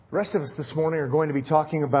The rest of us this morning are going to be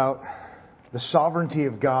talking about the sovereignty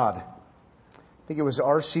of God. I think it was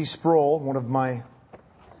R.C. Sproul, one of my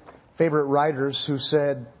favorite writers, who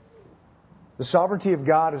said, the sovereignty of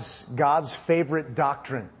God is God's favorite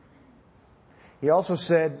doctrine. He also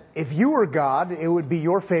said, if you were God, it would be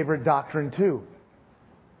your favorite doctrine too.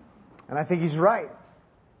 And I think he's right.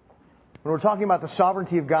 When we're talking about the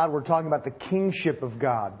sovereignty of God, we're talking about the kingship of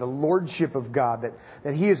God, the lordship of God,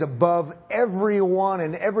 that He is above everyone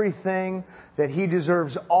and everything, that He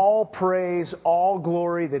deserves all praise, all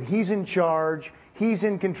glory, that He's in charge, He's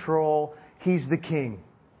in control, He's the King.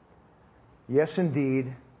 Yes,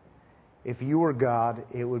 indeed, if you were God,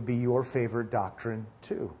 it would be your favorite doctrine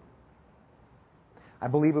too. I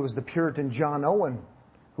believe it was the Puritan John Owen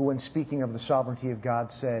who, when speaking of the sovereignty of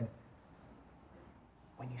God, said,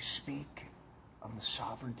 when you speak of the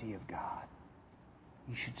sovereignty of God,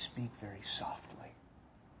 you should speak very softly,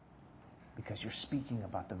 because you're speaking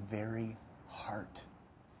about the very heart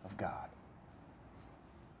of God.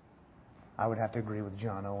 I would have to agree with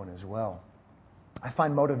John Owen as well. I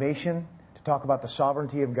find motivation to talk about the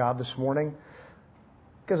sovereignty of God this morning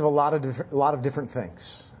because of a lot of different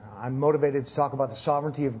things. I'm motivated to talk about the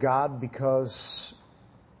sovereignty of God because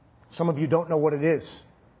some of you don't know what it is.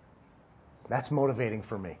 That's motivating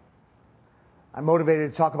for me. I'm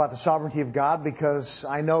motivated to talk about the sovereignty of God because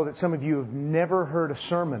I know that some of you have never heard a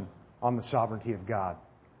sermon on the sovereignty of God.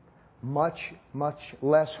 Much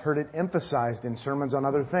less heard it emphasized in sermons on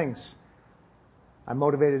other things. I'm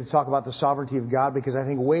motivated to talk about the sovereignty of God because I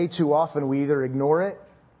think way too often we either ignore it,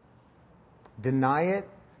 deny it,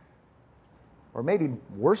 or maybe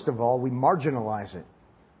worst of all, we marginalize it.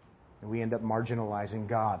 And we end up marginalizing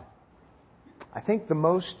God. I think the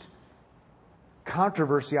most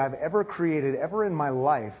controversy I've ever created, ever in my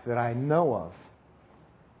life that I know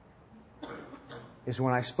of, is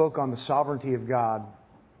when I spoke on the sovereignty of God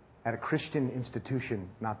at a Christian institution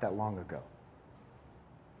not that long ago.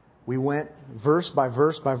 We went verse by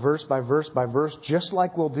verse by verse by verse by verse, just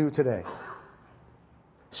like we'll do today.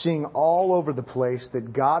 Seeing all over the place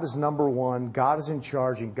that God is number one, God is in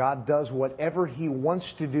charge, and God does whatever He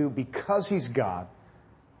wants to do because He's God.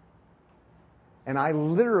 And I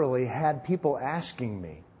literally had people asking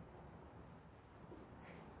me,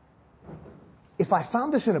 if I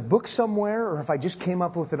found this in a book somewhere or if I just came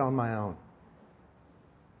up with it on my own.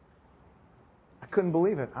 I couldn't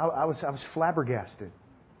believe it. I was flabbergasted.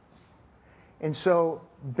 And so,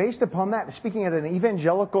 based upon that, speaking at an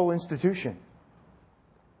evangelical institution,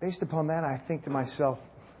 based upon that, I think to myself,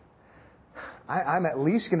 I'm at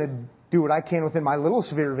least going to do what I can within my little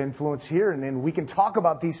sphere of influence here, and we can talk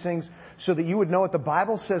about these things so that you would know what the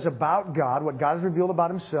Bible says about God, what God has revealed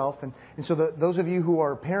about Himself, and so that those of you who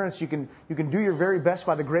are parents, you can do your very best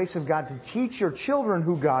by the grace of God to teach your children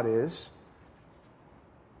who God is,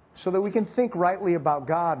 so that we can think rightly about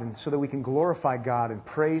God, and so that we can glorify God and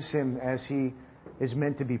praise Him as He is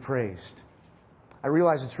meant to be praised. I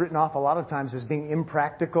realize it's written off a lot of times as being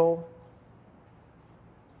impractical.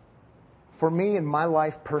 For me, in my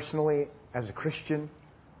life personally, as a Christian,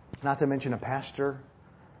 not to mention a pastor,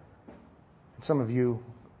 some of you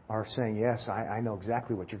are saying, yes, I know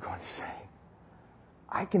exactly what you're going to say.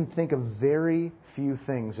 I can think of very few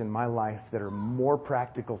things in my life that are more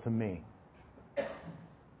practical to me.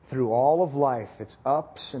 Through all of life, its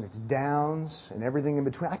ups and its downs and everything in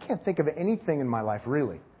between, I can't think of anything in my life,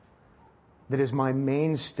 really, that is my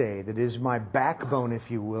mainstay, that is my backbone,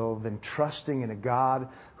 if you will, than trusting in a God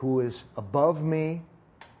who is above me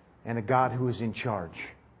and a God who is in charge.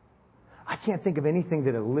 I can't think of anything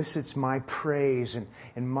that elicits my praise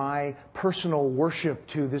and my personal worship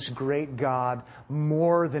to this great God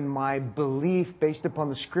more than my belief based upon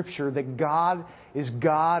the Scripture that God is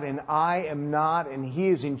God and I am not, and He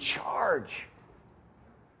is in charge.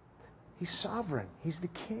 He's sovereign. He's the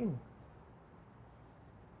King.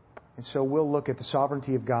 And so we'll look at the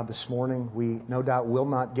sovereignty of God this morning. We no doubt will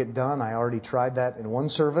not get done. I already tried that in one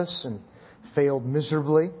service and failed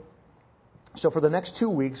miserably. So for the next 2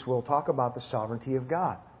 weeks, we'll talk about the sovereignty of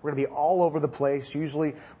God. We're going to be all over the place.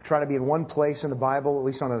 Usually we try to be in one place in the Bible, at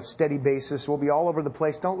least on a steady basis. We'll be all over the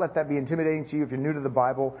place. Don't let that be intimidating to you if you're new to the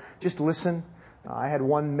Bible. Just listen. I had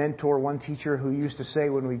one mentor, one teacher who used to say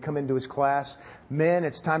when we come into his class, men,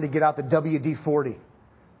 it's time to get out the WD-40.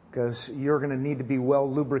 Because you're going to need to be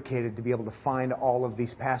well lubricated to be able to find all of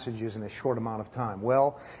these passages in a short amount of time.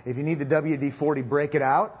 Well, if you need the WD-40, break it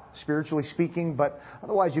out, spiritually speaking. But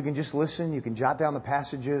otherwise, you can just listen. You can jot down the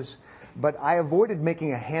passages. But I avoided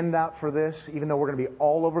making a handout for this, even though we're going to be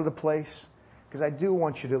all over the place. Because I do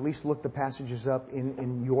want you to at least look the passages up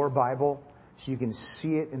in your Bible. so you can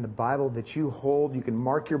see it in the Bible that you hold. You can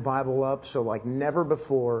mark your Bible up so like never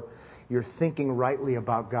before you're thinking rightly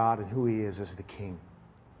about God and who He is as the King.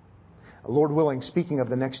 Lord willing, speaking of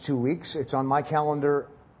the next 2 weeks, it's on my calendar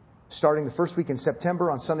starting the first week in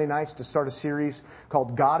September on Sunday nights to start a series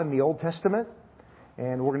called God in the Old Testament.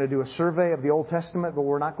 And we're going to do a survey of the Old Testament, but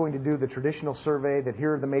we're not going to do the traditional survey that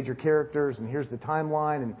here are the major characters and here's the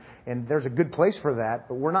timeline. And there's a good place for that,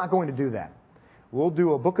 but we're not going to do that. We'll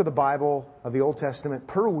do a book of the Bible of the Old Testament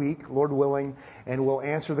per week, Lord willing, and we'll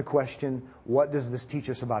answer the question, what does this teach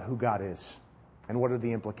us about who God is? And what are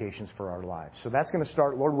the implications for our lives? So that's going to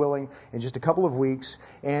start, Lord willing, in just a couple of weeks.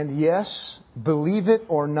 And yes, believe it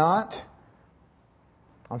or not,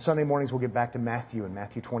 on Sunday mornings we'll get back to Matthew and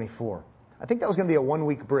Matthew 24. I think that was going to be a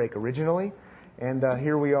 1-week break originally. And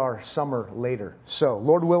here we are, summer later. So,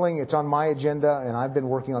 Lord willing, it's on my agenda, and I've been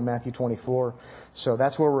working on Matthew 24. So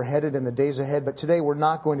that's where we're headed in the days ahead. But today we're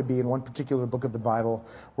not going to be in one particular book of the Bible.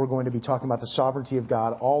 We're going to be talking about the sovereignty of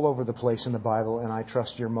God all over the place in the Bible, and I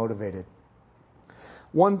trust you're motivated.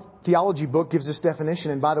 One theology book gives this definition,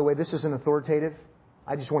 and by the way, this isn't authoritative.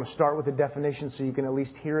 I just want to start with the definition so you can at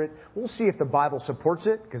least hear it. We'll see if the Bible supports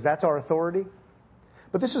it, because that's our authority.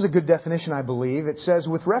 But this is a good definition, I believe. It says,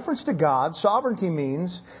 with reference to God, sovereignty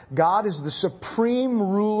means God is the supreme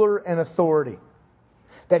ruler and authority.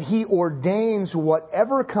 That He ordains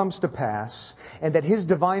whatever comes to pass, and that His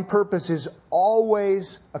divine purpose is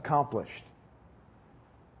always accomplished.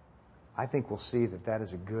 I think we'll see that that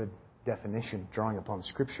is a good definition drawing upon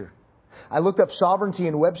Scripture. I looked up sovereignty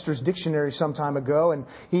in Webster's dictionary some time ago, and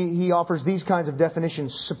he offers these kinds of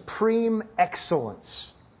definitions. Supreme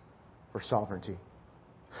excellence for sovereignty.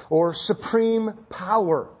 Or supreme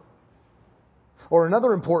power. Or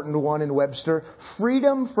another important one in Webster,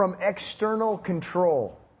 freedom from external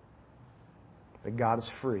control. That God is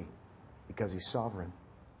free because He's sovereign.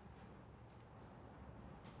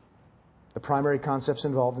 The primary concepts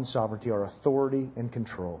involved in sovereignty are authority and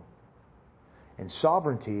control. And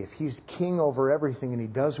sovereignty, if He's king over everything and He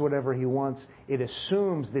does whatever He wants, it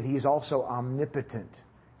assumes that He's also omnipotent.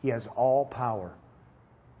 He has all power.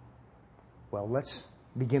 Well, let's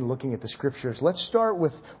begin looking at the Scriptures. Let's start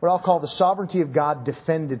with what I'll call the sovereignty of God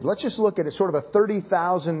defended. Let's just look at it, sort of a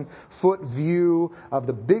 30,000-foot view of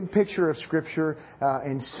the big picture of Scripture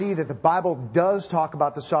and see that the Bible does talk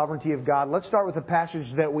about the sovereignty of God. Let's start with a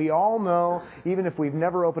passage that we all know, even if we've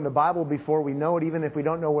never opened a Bible before. We know it even if we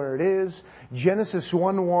don't know where it is. Genesis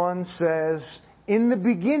 1:1 says, in the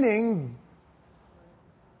beginning,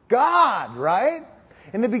 God, right?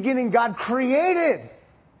 In the beginning, God created.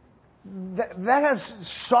 That has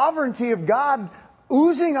sovereignty of God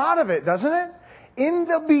oozing out of it, doesn't it? In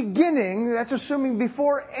the beginning, that's assuming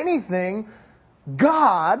before anything,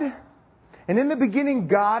 God, and in the beginning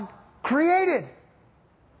God created.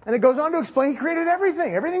 And it goes on to explain He created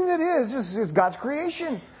everything. Everything that is God's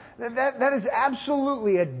creation. That is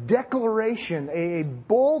absolutely a declaration, a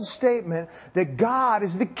bold statement that God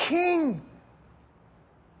is the King.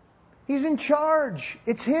 He's in charge.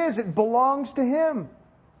 It's His. It belongs to Him.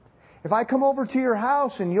 If I come over to your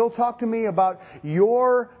house and you'll talk to me about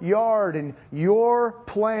your yard and your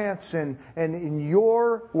plants and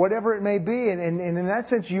your whatever it may be, and in that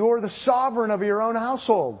sense you're the sovereign of your own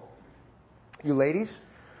household. You ladies?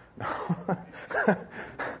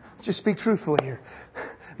 Just speak truthfully here.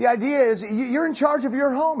 The idea is you're in charge of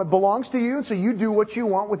your home. It belongs to you, and so you do what you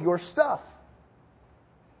want with your stuff.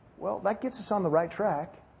 Well, that gets us on the right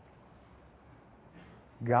track.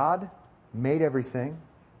 God made everything,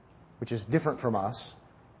 which is different from us.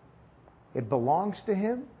 It belongs to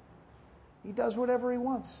Him. He does whatever He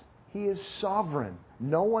wants. He is sovereign.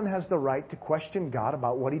 No one has the right to question God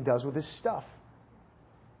about what He does with His stuff.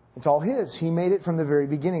 It's all His. He made it from the very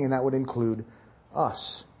beginning, and that would include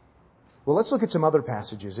us. Well, let's look at some other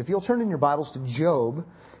passages. If you'll turn in your Bibles to Job,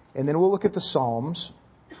 and then we'll look at the Psalms.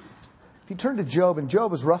 If you turn to Job, and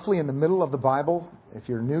Job is roughly in the middle of the Bible. If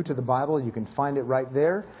you're new to the Bible, you can find it right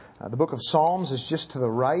there. The book of Psalms is just to the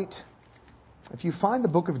right. If you find the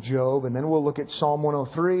book of Job, and then we'll look at Psalm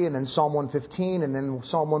 103, and then Psalm 115, and then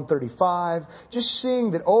Psalm 135, just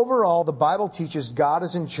seeing that overall the Bible teaches God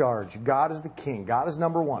is in charge. God is the King. God is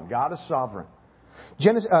number one. God is sovereign.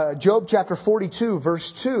 Job chapter 42,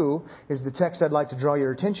 verse 2 is the text I'd like to draw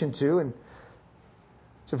your attention to, and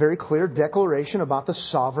it's a very clear declaration about the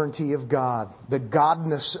sovereignty of God, the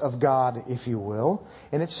godness of God, if you will.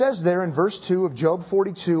 And it says there in verse 2 of Job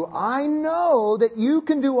 42, I know that you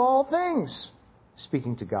can do all things,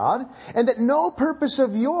 speaking to God, and that no purpose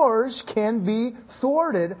of yours can be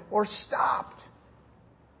thwarted or stopped.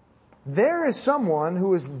 There is someone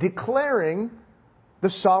who is declaring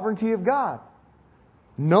the sovereignty of God.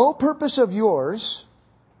 no purpose of yours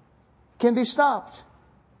can be stopped.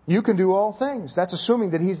 You can do all things. That's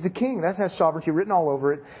assuming that He's the King. That has sovereignty written all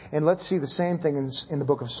over it. And let's see the same thing in the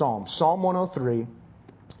book of Psalms. Psalm 103.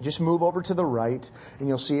 Just move over to the right, and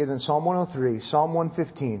you'll see it in Psalm 103, Psalm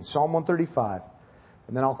 115, Psalm 135.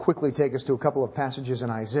 And then I'll quickly take us to a couple of passages in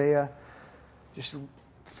Isaiah. Just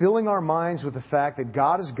filling our minds with the fact that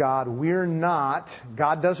God is God. We're not.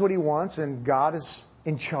 God does what He wants, and God is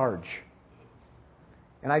in charge.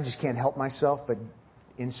 And I just can't help myself but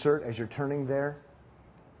insert, as you're turning there,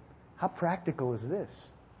 how practical is this?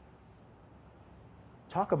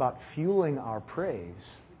 Talk about fueling our praise,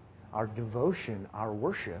 our devotion, our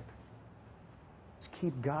worship. Let's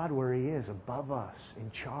keep God where He is, above us, in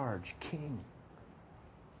charge, King.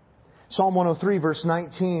 Psalm 103, verse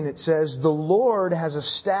 19, it says, "The Lord has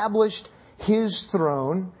established His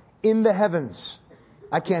throne in the heavens."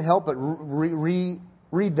 I can't help but read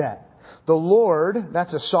that. The Lord,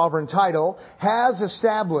 that's a sovereign title, has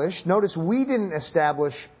established. Notice we didn't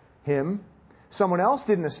establish Him. Someone else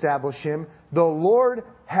didn't establish Him. The Lord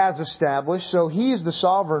has established. So He's the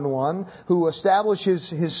sovereign one who establishes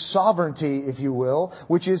His sovereignty, if you will,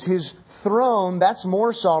 which is His throne. That's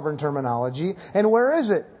more sovereign terminology. And where is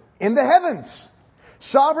it? In the heavens.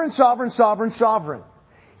 Sovereign, sovereign, sovereign, sovereign.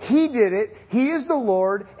 He did it. He is the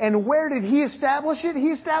Lord. And where did He establish it?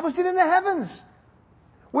 He established it in the heavens,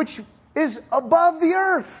 which is above the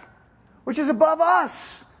earth, which is above us.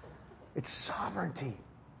 It's sovereignty.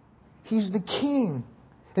 He's the King.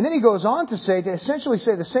 And then he goes on to essentially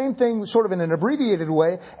say the same thing sort of in an abbreviated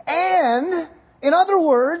way. And, in other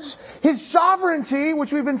words, His sovereignty,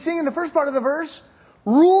 which we've been seeing in the first part of the verse,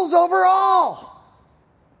 rules over all.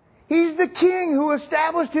 He's the King who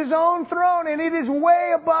established His own throne, and it is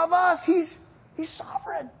way above us. He's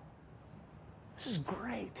sovereign. This is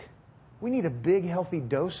great. We need a big, healthy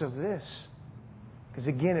dose of this. Because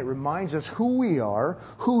again, it reminds us who we are,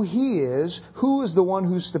 who He is the one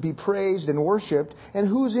who's to be praised and worshipped, and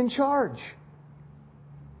who's in charge.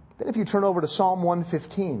 Then if you turn over to Psalm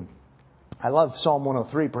 115, I love Psalm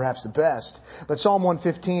 103, perhaps the best, but Psalm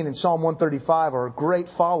 115 and Psalm 135 are great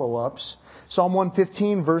follow-ups. Psalm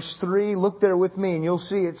 115, verse 3, look there with me and you'll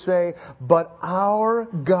see it say, "But our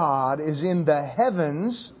God is in the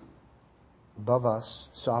heavens," above us,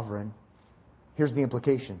 sovereign. Here's the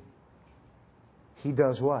implication. He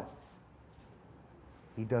does what?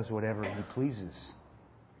 He does whatever He pleases.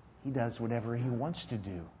 He does whatever He wants to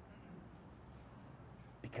do.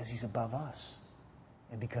 Because He's above us.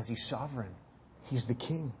 And because He's sovereign. He's the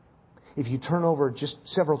King. If you turn over just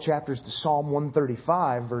several chapters to Psalm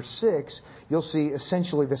 135, verse 6, you'll see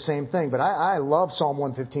essentially the same thing. But I love Psalm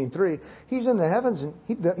 115:3. He's in the heavens and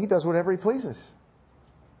He does whatever He pleases.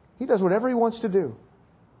 He does whatever He wants to do.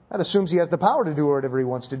 That assumes He has the power to do whatever He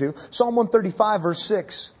wants to do. Psalm 135, verse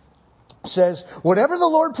 6 says, "Whatever the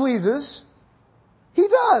Lord pleases, He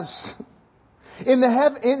does. In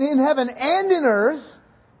heaven and in earth,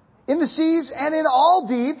 in the seas and in all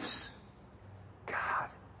deeps, God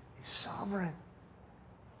is sovereign.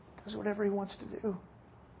 Does whatever He wants to do.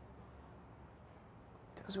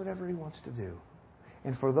 Does whatever He wants to do."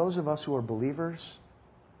 And for those of us who are believers,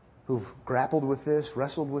 who've grappled with this,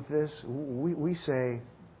 wrestled with this, we say,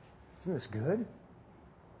 isn't this good?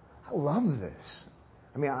 I love this.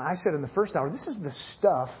 I mean, I said in the first hour, this is the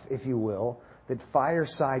stuff, if you will, that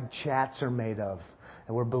fireside chats are made of.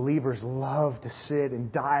 And where believers love to sit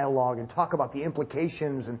and dialogue and talk about the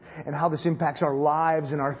implications and how this impacts our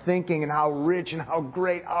lives and our thinking and how rich and how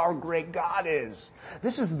great our great God is.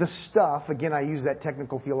 This is the stuff, again, I use that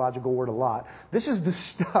technical theological word a lot. This is the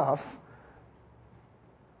stuff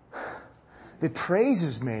that praise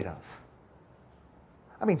is made of.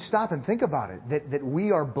 I mean, stop and think about it. That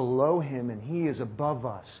we are below Him and He is above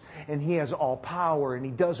us. And He has all power and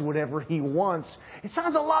He does whatever He wants. It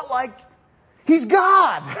sounds a lot like He's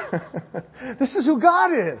God. This is who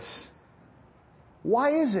God is.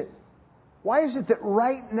 Why is it? Why is it that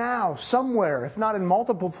right now, somewhere, if not in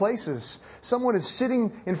multiple places, someone is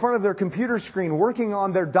sitting in front of their computer screen working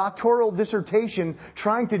on their doctoral dissertation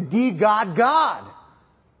trying to de-God God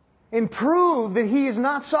and prove that He is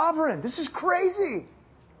not sovereign? This is crazy.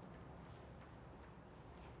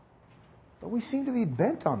 But we seem to be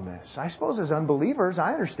bent on this. I suppose as unbelievers,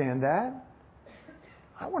 I understand that.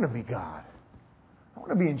 I want to be God. I want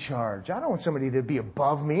to be in charge. I don't want somebody to be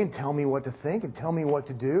above me and tell me what to think and tell me what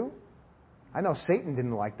to do. I know Satan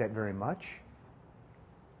didn't like that very much.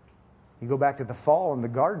 You go back to the fall in the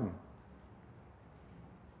garden.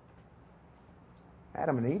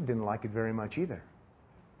 Adam and Eve didn't like it very much either.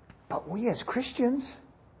 But we as Christians,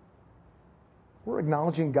 we're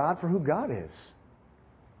acknowledging God for who God is.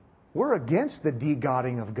 We're against the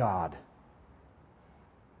de-godding of God.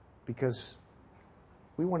 Because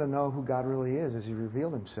we want to know who God really is as He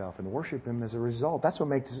revealed Himself and worship Him as a result. That's what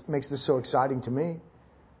makes this so exciting to me.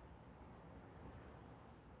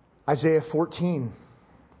 Isaiah 14.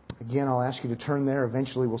 Again, I'll ask you to turn there.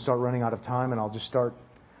 Eventually we'll start running out of time and I'll just start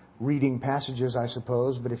reading passages, I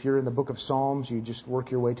suppose. But if you're in the book of Psalms, you just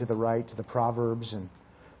work your way to the right to the Proverbs and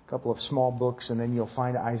a couple of small books, and then you'll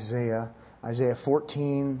find Isaiah. Isaiah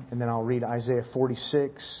 14, and then I'll read Isaiah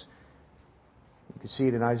 46. You can see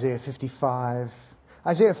it in Isaiah 55.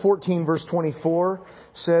 Isaiah 14 verse 24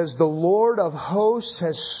 says, "The Lord of hosts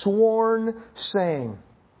has sworn, saying,"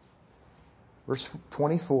 verse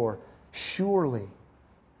 24, "Surely,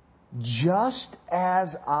 just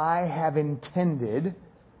as I have intended,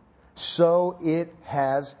 so it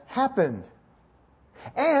has happened.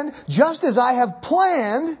 And just as I have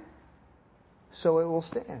planned, so it will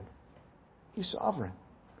stand." He's sovereign.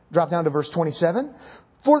 Drop down to verse 27.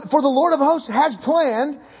 For the Lord of hosts has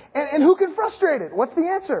planned, and who can frustrate it? What's the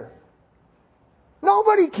answer?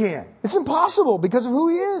 Nobody can. It's impossible because of who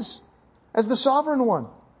He is as the sovereign one.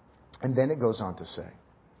 And then it goes on to say,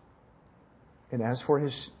 "And as for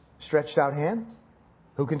His stretched out hand,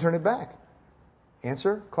 who can turn it back?"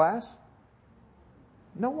 Answer, class?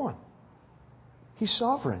 No one. He's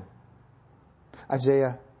sovereign.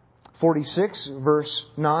 Isaiah 46 verse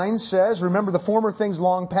 9 says, "Remember the former things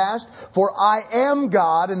long past, for I am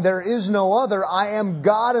God and there is no other. I am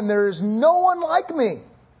God and there is no one like me."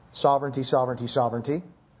 Sovereignty, sovereignty, sovereignty.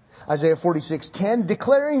 Isaiah 46:10,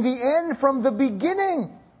 declaring the end from the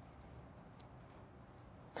beginning.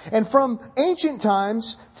 And from ancient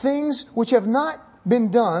times, things which have not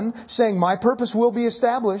been done, saying, "My purpose will be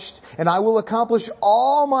established, and I will accomplish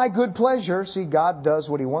all my good pleasure." See, God does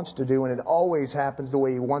what He wants to do, and it always happens the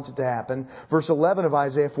way He wants it to happen. Verse 11 of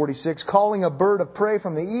Isaiah 46, "Calling a bird of prey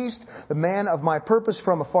from the east, the man of my purpose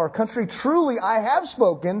from a far country. Truly I have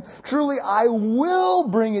spoken, truly I will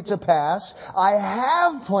bring it to pass. I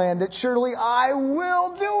have planned it, surely I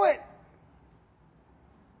will do it."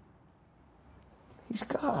 He's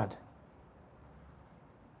God.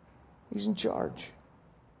 He's in charge.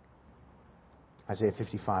 Isaiah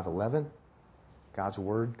 55:11. God's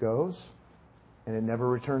word goes, and it never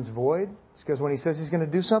returns void. It's because when He says He's going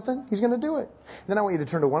to do something, He's going to do it. Then I want you to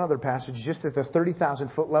turn to one other passage just at the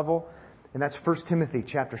 30,000-foot level, and that's 1 Timothy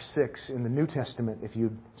chapter 6 in the New Testament, if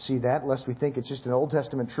you see that, lest we think it's just an Old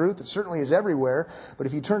Testament truth. It certainly is everywhere. But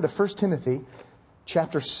if you turn to 1 Timothy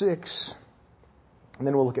chapter 6, and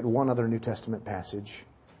then we'll look at one other New Testament passage.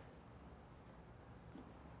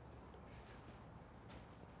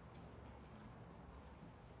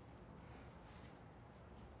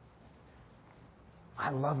 I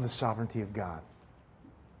love the sovereignty of God.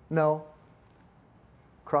 No.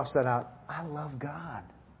 Cross that out. I love God.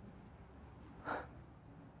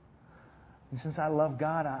 And since I love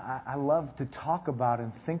God, I love to talk about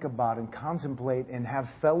and think about and contemplate and have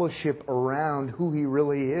fellowship around who He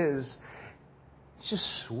really is. It's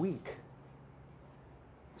just sweet.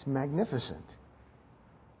 It's magnificent.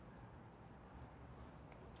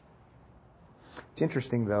 It's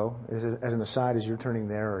interesting, though, as an aside, as you're turning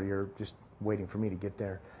there or you're just waiting for me to get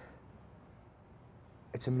there.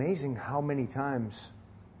 It's amazing how many times,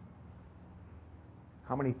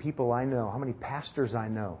 how many people I know, how many pastors I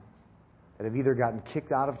know that have either gotten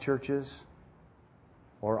kicked out of churches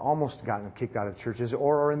or almost gotten kicked out of churches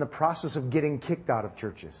or are in the process of getting kicked out of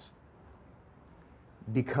churches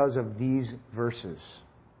because of these verses.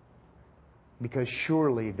 Because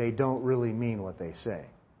surely they don't really mean what they say.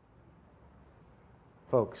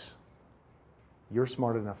 Folks, you're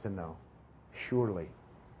smart enough to know. Surely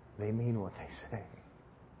they mean what they say.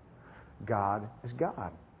 God is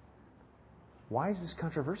God. Why is this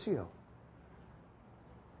controversial?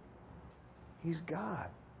 He's God.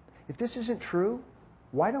 If this isn't true,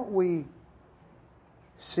 why don't we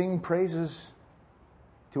sing praises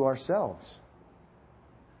to ourselves?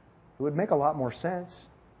 It would make a lot more sense.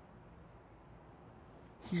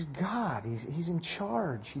 He's God. He's in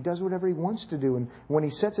charge. He does whatever He wants to do. And when He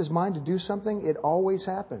sets His mind to do something, it always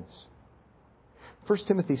happens. 1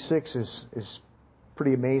 Timothy 6 is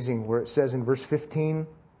pretty amazing, where it says in verse 15,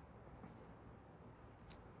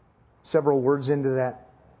 several words into that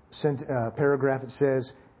paragraph, it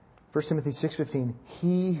says, 1 Timothy 6:15,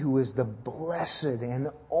 "He who is the blessed and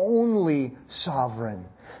only sovereign,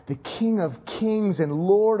 the King of kings and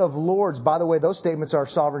Lord of lords." By the way, those statements are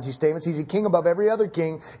sovereignty statements. He's a king above every other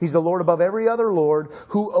king. He's the Lord above every other Lord,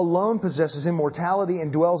 who alone possesses immortality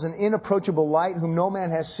and dwells in inapproachable light, whom no man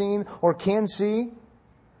has seen or can see.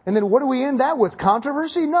 And then what do we end that with?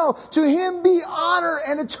 Controversy? No. To Him be honor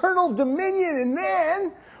and eternal dominion. And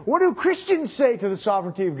then What do Christians say to the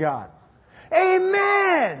sovereignty of God?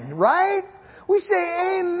 Amen, right? We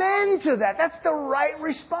say amen to that. That's the right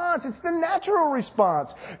response. It's the natural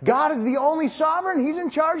response. God is the only sovereign. He's in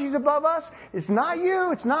charge. He's above us. It's not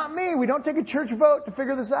you. It's not me. We don't take a church vote to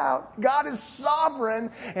figure this out. God is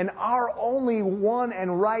sovereign, and our only one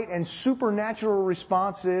and right and supernatural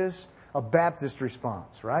response is a Baptist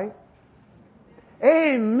response, right?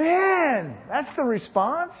 Amen. That's the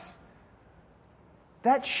response.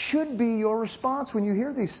 That should be your response when you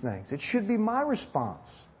hear these things. It should be my response.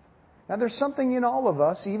 Now, there's something in all of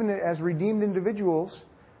us, even as redeemed individuals,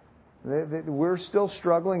 that we're still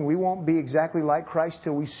struggling. We won't be exactly like Christ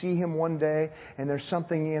till we see Him one day. And there's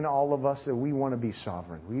something in all of us that we want to be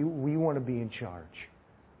sovereign. We want to be in charge.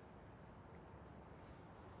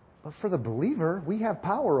 But for the believer, we have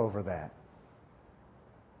power over that.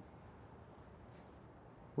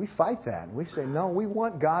 We fight that. We say, no, we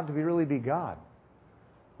want God to really be God.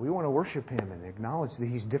 We want to worship Him and acknowledge that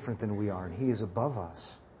He's different than we are and He is above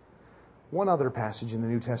us. One other passage in the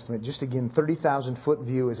New Testament, just again, 30,000-foot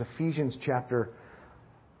view, is Ephesians chapter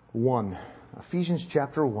 1. Ephesians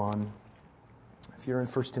chapter 1. If you're in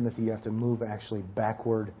 1 Timothy, you have to move actually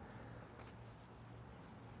backward.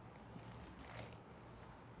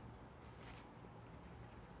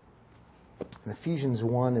 And Ephesians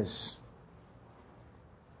 1 is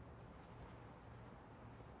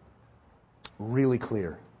really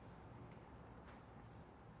clear,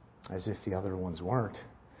 as if the other ones weren't.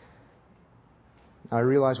 I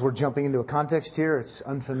realize we're jumping into a context here. It's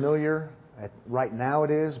unfamiliar. Right now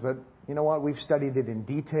it is, but you know what? We've studied it in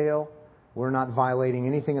detail. We're not violating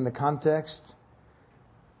anything in the context.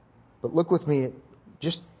 But look with me at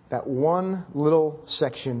just that one little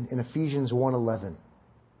section in Ephesians 1:11.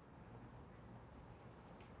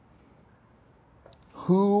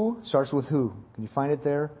 Who, starts with who. Can you find it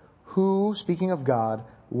there? Who, speaking of God,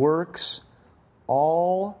 works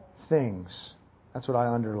all things. That's what I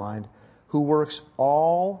underlined. Who works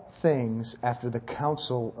all things after the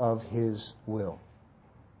counsel of His will.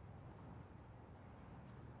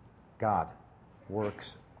 God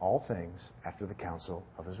works all things after the counsel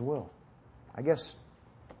of His will. I guess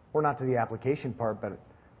we're not to the application part, but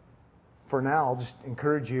for now, I'll just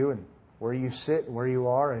encourage you and where you sit, where you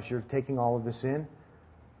are as you're taking all of this in,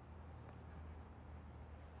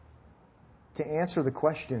 to answer the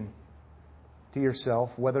question to yourself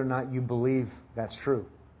whether or not you believe that's true.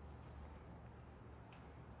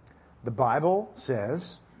 The Bible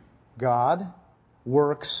says God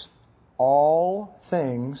works all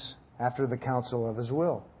things after the counsel of His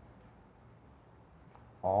will.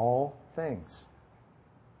 All things.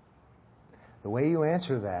 The way you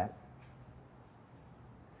answer that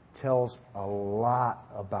tells a lot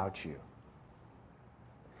about you.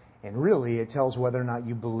 And really, it tells whether or not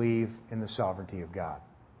you believe in the sovereignty of God.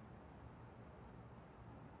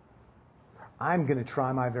 I'm going to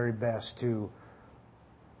try my very best to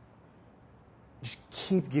just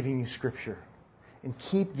keep giving you Scripture and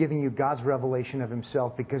keep giving you God's revelation of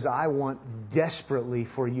Himself, because I want desperately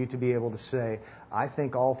for you to be able to say, I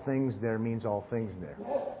think all things there means all things there.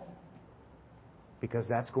 Because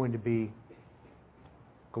that's going to be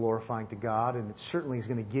glorifying to God, and it certainly is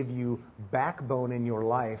going to give you backbone in your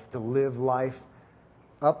life to live life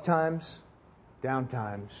up times, down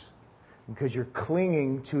times, because you're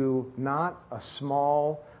clinging to not a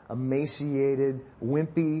small, emaciated,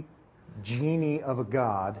 wimpy genie of a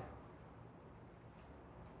God,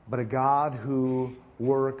 but a God who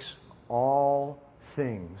works all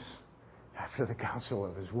things after the counsel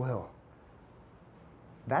of His will.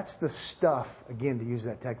 That's the stuff, again, to use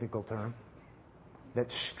that technical term, that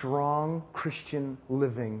strong Christian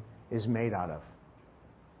living is made out of.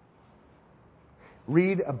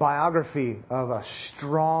 Read a biography of a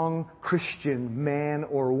strong Christian man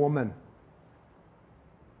or woman,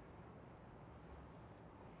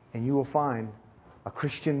 and you will find a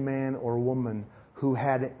Christian man or woman who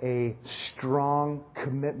had a strong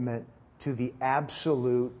commitment to the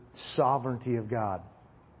absolute sovereignty of God.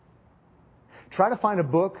 Try to find a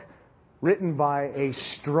book written by a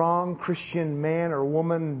strong Christian man or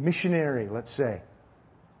woman, missionary, let's say,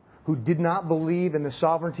 who did not believe in the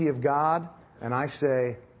sovereignty of God, and I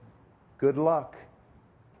say, good luck.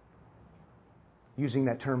 Using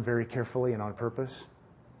that term very carefully and on purpose.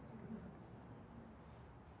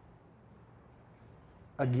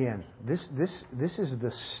 Again, this is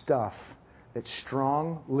the stuff that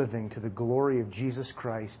strong living to the glory of Jesus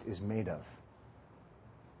Christ is made of.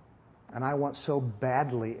 And I want so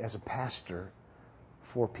badly as a pastor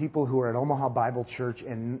for people who are at Omaha Bible Church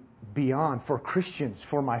and beyond, for Christians,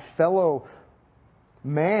 for my fellow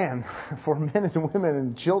man, for men and women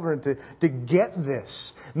and children to get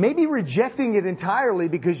this. Maybe rejecting it entirely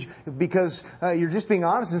because you're just being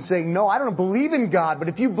honest and saying, no, I don't believe in God. But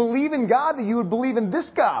if you believe in God, then you would believe in this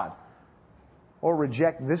God. Or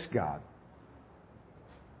reject this God.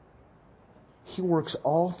 He works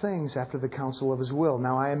all things after the counsel of His will.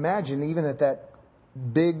 Now I imagine even at that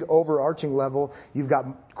big overarching level, you've got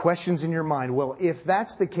questions in your mind. Well, if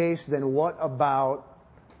that's the case, then what about...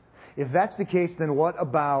 If that's the case, then what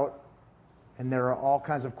about... And there are all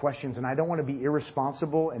kinds of questions, and I don't want to be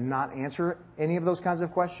irresponsible and not answer any of those kinds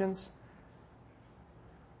of questions.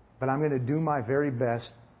 But I'm going to do my very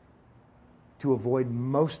best to avoid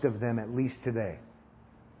most of them, at least today.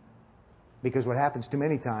 Because what happens too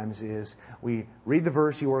many times is we read the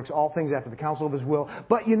verse, He works all things after the counsel of His will.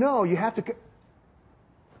 But you have to...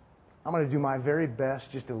 I'm going to do my very best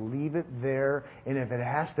just to leave it there. And if it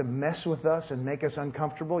has to mess with us and make us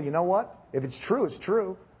uncomfortable, you know what? If it's true, it's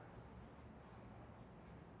true.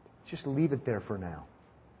 Just leave it there for now.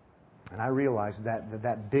 And I realize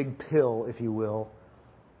that big pill, if you will,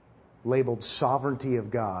 labeled sovereignty of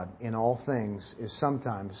God in all things is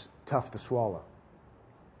sometimes tough to swallow.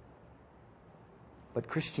 But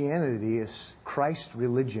Christianity is Christ's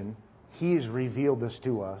religion. He has revealed this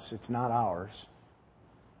to us. It's not ours.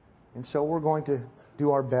 And so we're going to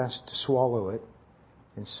do our best to swallow it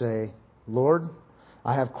and say, Lord,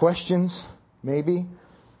 I have questions, maybe.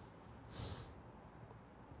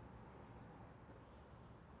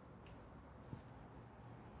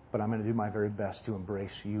 But I'm going to do my very best to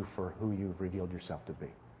embrace You for who You've revealed Yourself to be.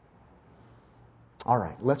 All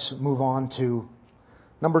right, let's move on to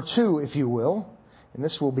number 2, if you will. And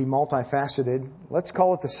this will be multifaceted. Let's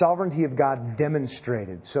call it the sovereignty of God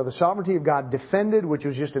demonstrated. So the sovereignty of God defended, which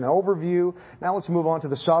was just an overview. Now let's move on to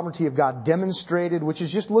the sovereignty of God demonstrated, which is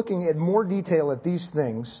just looking at more detail at these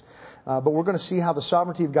things. But we're going to see how the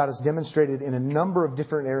sovereignty of God is demonstrated in a number of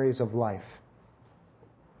different areas of life.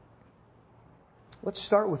 Let's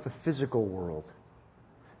start with the physical world.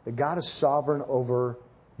 That God is sovereign over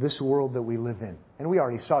this world that we live in. And we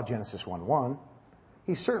already saw Genesis 1:1.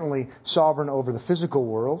 He's certainly sovereign over the physical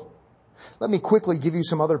world. Let me quickly give you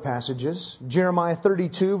some other passages. Jeremiah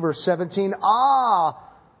 32, verse 17.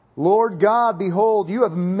 Lord God, behold, You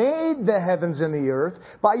have made the heavens and the earth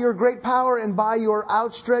by Your great power and by Your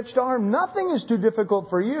outstretched arm. Nothing is too difficult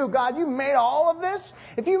for You. God, You made all of this?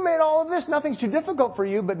 If You made all of this, nothing's too difficult for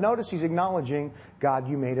You. But notice He's acknowledging, God,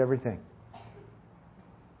 You made everything.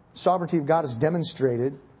 Sovereignty of God is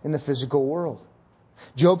demonstrated in the physical world.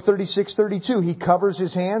 Job 36:32, He covers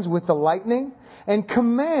His hands with the lightning and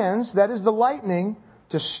commands, that is the lightning,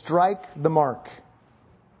 to strike the mark.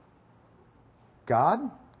 God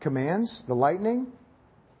commands the lightning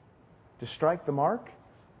to strike the mark.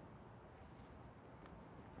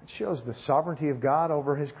 It shows the sovereignty of God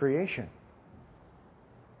over His creation.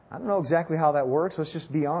 I don't know exactly how that works. Let's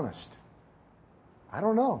just be honest. I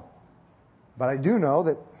don't know. But I do know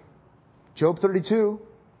that Job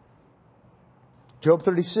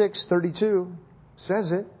 36:32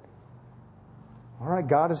 says it. All right,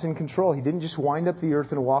 God is in control. He didn't just wind up the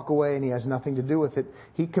earth and walk away and He has nothing to do with it.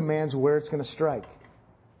 He commands where it's going to strike.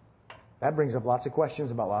 That brings up lots of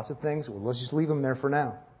questions about lots of things. Well, let's just leave them there for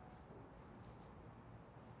now.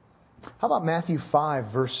 How about Matthew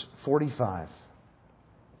 5, verse 45?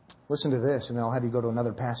 Listen to this, and then I'll have you go to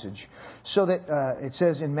another passage. So that it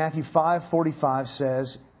says in Matthew 5:45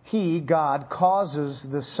 says, He, God, causes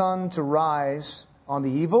the sun to rise on the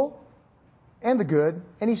evil and the good,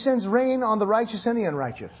 and He sends rain on the righteous and the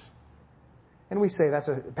unrighteous. And we say that's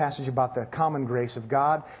a passage about the common grace of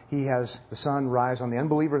God. He has the sun rise on the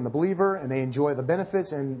unbeliever and the believer, and they enjoy the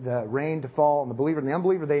benefits, and the rain to fall on the believer and the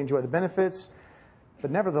unbeliever, they enjoy the benefits.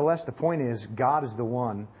 But nevertheless, the point is, God is the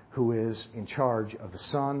one who is in charge of the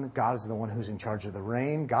sun. God is the one who's in charge of the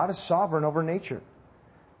rain. God is sovereign over nature.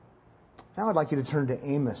 Now I'd like you to turn to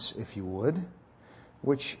Amos, if you would,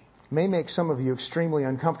 which may make some of you extremely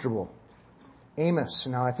uncomfortable. Amos.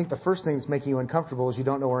 Now I think the first thing that's making you uncomfortable is you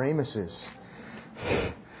don't know where Amos is.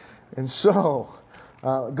 And so,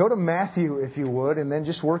 go to Matthew, if you would, and then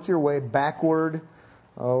just work your way backward,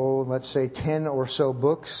 let's say 10 or so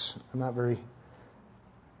books. I'm not very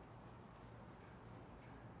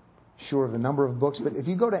sure of the number of books, but if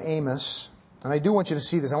you go to Amos, and I do want you to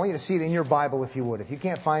see this. I want you to see it in your Bible, if you would. If you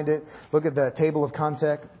can't find it, look at the table of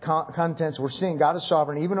contents. We're seeing God is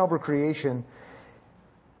sovereign even over creation.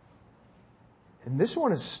 And this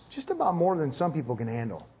one is just about more than some people can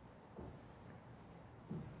handle.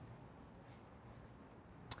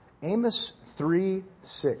 Amos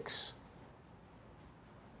 3:6.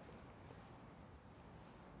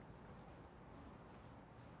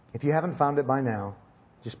 If you haven't found it by now,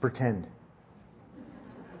 Just pretend.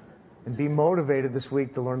 And be motivated this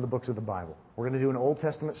week to learn the books of the Bible. We're going to do an Old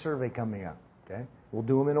Testament survey coming up. Okay? We'll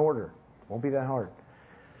do them in order. Won't be that hard.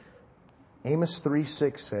 Amos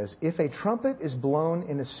 3:6 says, "If a trumpet is blown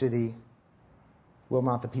in a city, will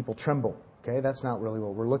not the people tremble?" Okay, that's not really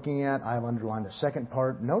what we're looking at. I've underlined the second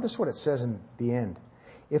part. Notice what it says in the end.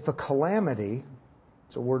 If a calamity,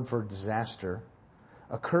 it's a word for disaster,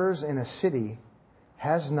 occurs in a city,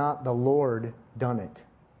 has not the Lord done it?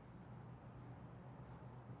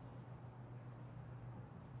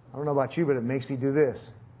 I don't know about you, but it makes me do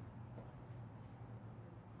this.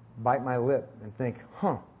 Bite my lip and think,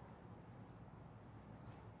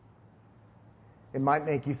 It might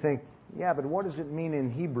make you think, yeah, but what does it mean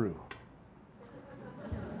in Hebrew?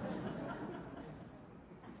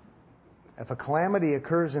 If a calamity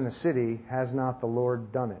occurs in a city, has not the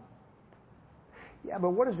Lord done it? Yeah, but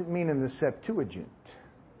what does it mean in the Septuagint,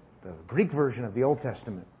 the Greek version of the Old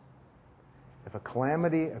Testament? If a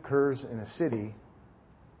calamity occurs in a city,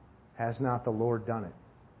 has not the Lord done it?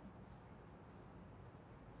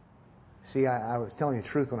 See, I was telling you the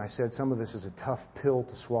truth when I said some of this is a tough pill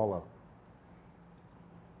to swallow.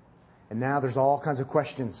 And now there's all kinds of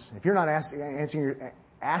questions. If you're not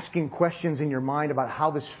asking questions in your mind about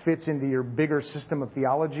how this fits into your bigger system of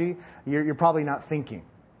theology, you're probably not thinking.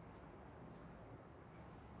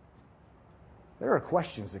 There are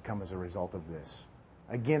questions that come as a result of this.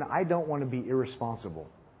 Again, I don't want to be irresponsible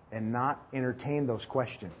and not entertain those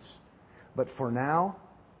questions. But for now,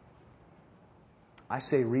 I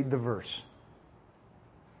say read the verse.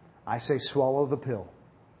 I say swallow the pill.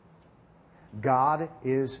 God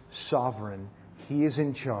is sovereign. He is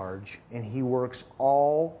in charge, and He works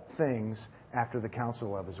all things after the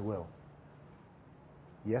counsel of His will.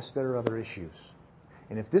 Yes, there are other issues.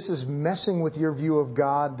 And if this is messing with your view of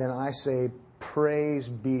God, then I say praise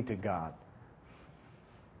be to God.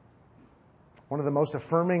 One of the most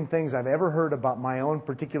affirming things I've ever heard about my own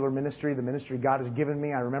particular ministry, the ministry God has given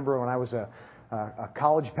me. I remember when I was a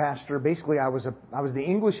college pastor. Basically, I was the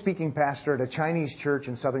English-speaking pastor at a Chinese church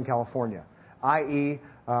in Southern California. I.e.,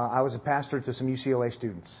 I was a pastor to some UCLA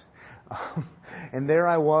students. And there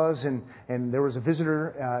I was, and there was a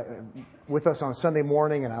visitor with us on Sunday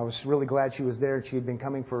morning, and I was really glad she was there. She had been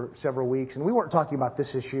coming for several weeks, and we weren't talking about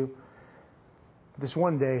this issue. This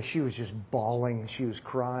one day, she was just bawling, and she was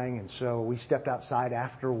crying, and so we stepped outside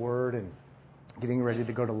afterward and getting ready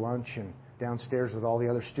to go to lunch and downstairs with all the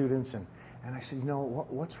other students, and I said,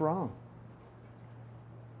 what's wrong?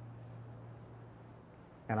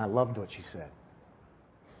 And I loved what she said.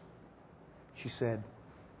 She said,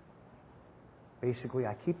 basically,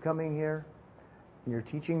 I keep coming here, and you're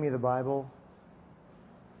teaching me the Bible,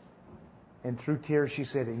 and through tears she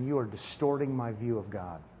said, and you are distorting my view of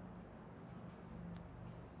God.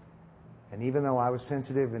 And even though I was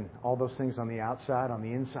sensitive and all those things on the outside, on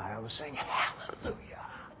the inside, I was saying, hallelujah.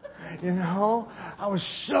 I was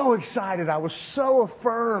so excited. I was so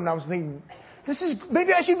affirmed. I was thinking,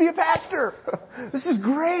 maybe I should be a pastor. This is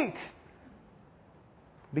great.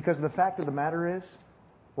 Because the fact of the matter is,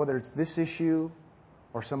 whether it's this issue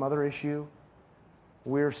or some other issue,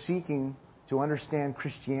 we're seeking to understand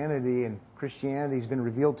Christianity, and Christianity has been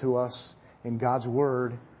revealed to us in God's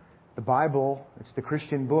Word. The Bible, it's the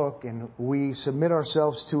Christian book, and we submit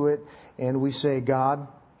ourselves to it, and we say, God,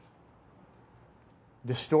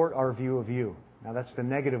 distort our view of you. Now that's the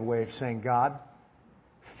negative way of saying, God,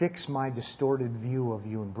 fix my distorted view of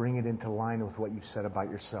you and bring it into line with what you've said about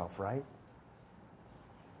yourself, right?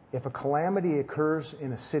 If a calamity occurs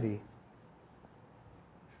in a city,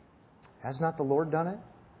 has not the Lord done it?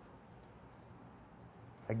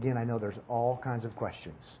 Again, I know there's all kinds of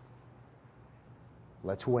questions.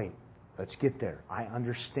 Let's wait. Let's get there. I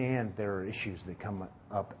understand there are issues that come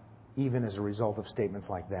up even as a result of statements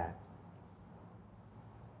like that.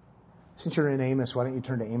 Since you're in Amos, why don't you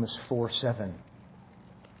turn to Amos 4:7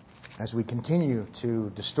 as we continue to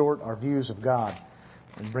distort our views of God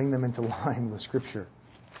and bring them into line with Scripture.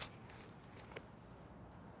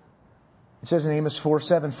 It says in Amos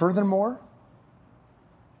 4:7, furthermore,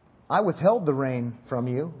 I withheld the rain from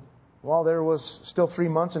you while there was still 3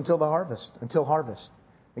 months until harvest.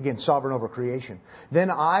 Again, sovereign over creation. Then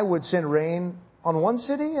I would send rain on one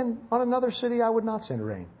city, and on another city I would not send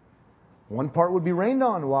rain. One part would be rained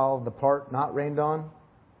on, while the part not rained on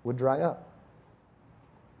would dry up.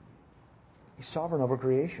 He's sovereign over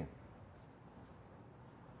creation.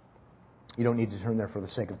 You don't need to turn there for the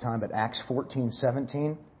sake of time, but Acts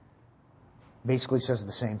 14:17 basically says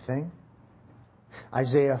the same thing.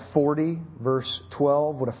 Isaiah 40, verse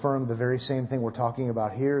 12, would affirm the very same thing we're talking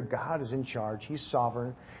about here. God is in charge. He's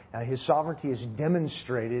sovereign. His sovereignty is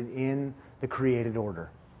demonstrated in the created order.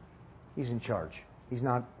 He's in charge. He's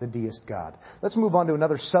not the deist God. Let's move on to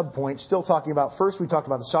another subpoint. Still talking about, first we talked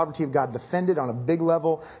about the sovereignty of God defended on a big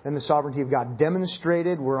level, and the sovereignty of God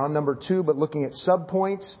demonstrated. We're on number 2, but looking at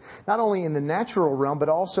subpoints, not only in the natural realm, but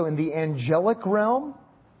also in the angelic realm.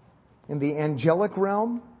 In the angelic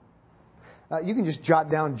realm. You can just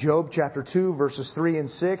jot down Job chapter 2, verses 3 and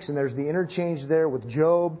 6, and there's the interchange there with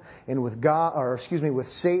Job and with God, with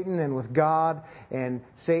Satan and with God, and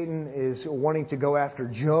Satan is wanting to go after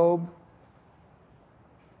Job.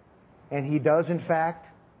 And he does, in fact,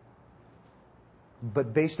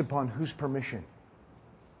 but based upon whose permission?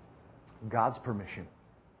 God's permission.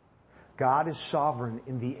 God is sovereign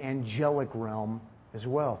in the angelic realm as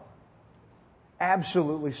well.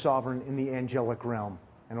 Absolutely sovereign in the angelic realm.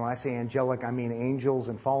 And when I say angelic, I mean angels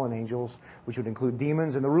and fallen angels, which would include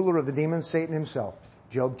demons. And the ruler of the demons, Satan himself.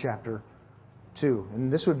 Job chapter 2.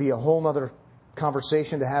 And this would be a whole other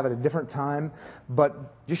conversation to have at a different time. But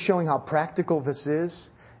just showing how practical this is.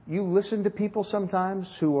 You listen to people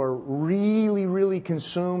sometimes who are really, really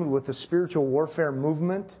consumed with the spiritual warfare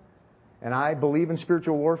movement. And I believe in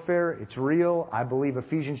spiritual warfare. It's real. I believe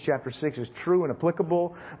Ephesians chapter 6 is true and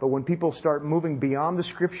applicable. But when people start moving beyond the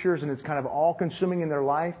Scriptures and it's kind of all-consuming in their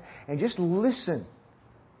life, and just listen.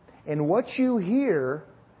 And what you hear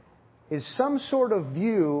is some sort of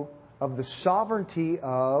view of the sovereignty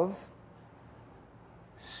of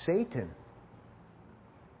Satan.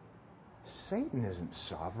 Satan isn't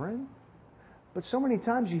sovereign. But so many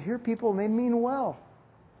times you hear people and they mean well.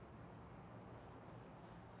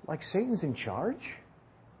 Like Satan's in charge?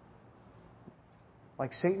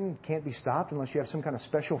 Like Satan can't be stopped unless you have some kind of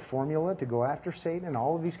special formula to go after Satan and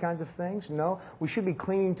all of these kinds of things? No, we should be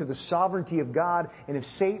clinging to the sovereignty of God. And if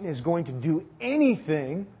Satan is going to do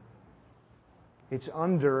anything, it's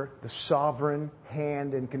under the sovereign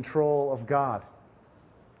hand and control of God.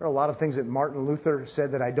 There are a lot of things that Martin Luther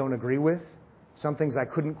said that I don't agree with. Some things I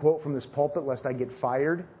couldn't quote from this pulpit lest I get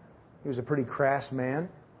fired. He was a pretty crass man.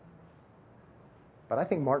 But I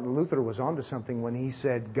think Martin Luther was onto something when he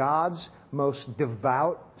said, God's most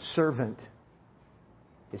devout servant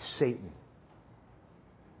is Satan.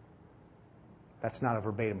 That's not a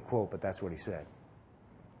verbatim quote, but that's what he said.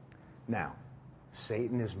 Now,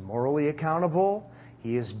 Satan is morally accountable.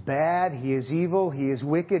 He is bad. He is evil. He is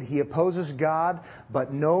wicked. He opposes God.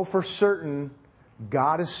 But know for certain,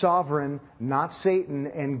 God is sovereign, not Satan,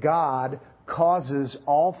 and God causes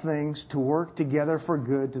all things to work together for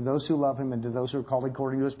good to those who love Him and to those who are called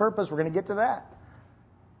according to His purpose. We're going to get to that.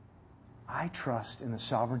 I trust in the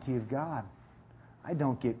sovereignty of God. I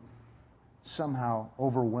don't get somehow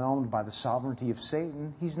overwhelmed by the sovereignty of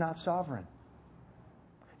Satan. He's not sovereign.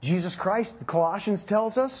 Jesus Christ, Colossians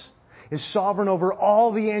tells us, is sovereign over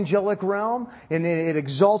all the angelic realm, and it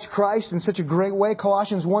exalts Christ in such a great way.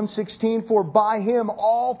 Colossians 1:16, for by Him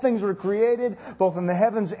all things were created, both in the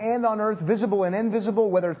heavens and on earth, visible and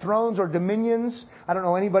invisible, whether thrones or dominions. I don't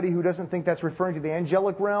know anybody who doesn't think that's referring to the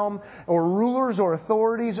angelic realm, or rulers or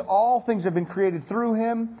authorities. All things have been created through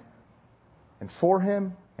Him and for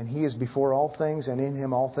Him, and He is before all things, and in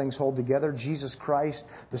Him all things hold together. Jesus Christ,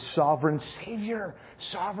 the sovereign Savior,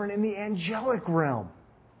 sovereign in the angelic realm.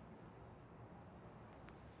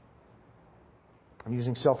 I'm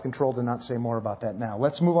using self-control to not say more about that now.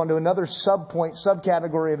 Let's move on to another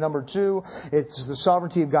subcategory of number 2. It's the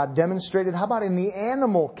sovereignty of God demonstrated. How about in the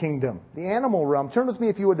animal kingdom, the animal realm? Turn with me,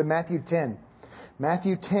 if you would, to Matthew 10.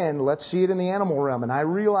 Matthew 10, let's see it in the animal realm. And I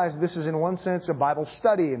realize this is in one sense a Bible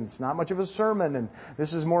study, and it's not much of a sermon, and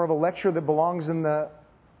this is more of a lecture that belongs in the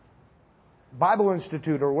Bible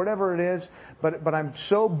Institute or whatever it is. But I'm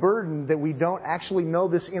so burdened that we don't actually know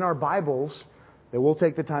this in our Bibles that we'll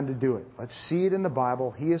take the time to do it. Let's see it in the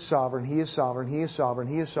Bible. He is sovereign. He is sovereign. He is sovereign.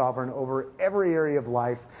 He is sovereign over every area of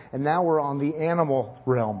life. And now we're on the animal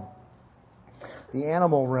realm. The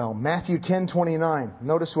animal realm. Matthew 10:29.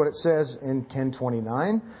 Notice what it says in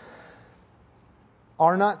 10:29.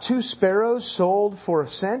 Are not 2 sparrows sold for a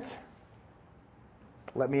cent?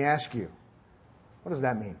 Let me ask you, what does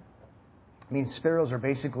that mean? It means sparrows are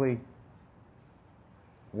basically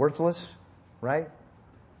worthless, right?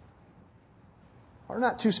 Are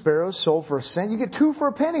not 2 sparrows sold for a cent? You get 2 for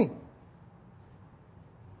a penny.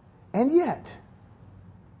 And yet,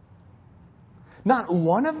 not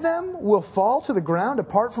one of them will fall to the ground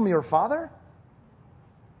apart from your Father?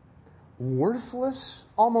 Worthless,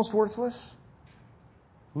 almost worthless,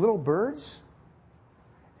 little birds,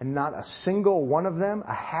 and not a single one of them,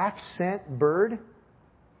 a half-cent bird,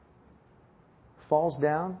 falls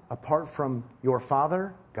down apart from your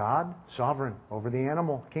Father, God, sovereign over the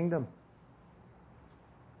animal kingdom.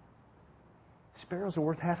 Sparrows are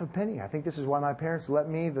worth half a penny. I think this is why my parents let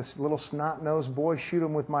me, this little snot-nosed boy, shoot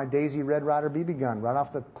him with my Daisy Red Ryder BB gun right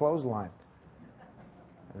off the clothesline.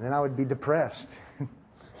 And then I would be depressed.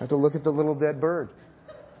 Have to look at the little dead bird.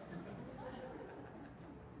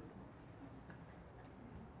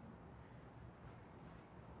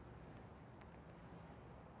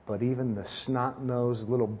 But even the snot-nosed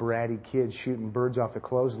little bratty kid shooting birds off the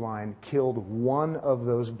clothesline killed one of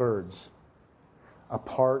those birds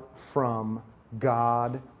apart from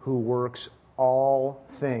God, who works all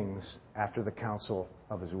things after the counsel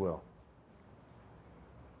of His will.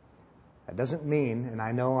 That doesn't mean, and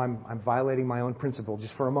I know I'm violating my own principle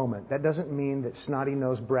just for a moment, that doesn't mean that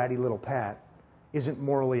snotty-nosed, bratty little Pat isn't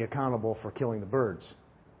morally accountable for killing the birds.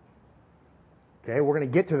 Okay, we're going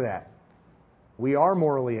to get to that. We are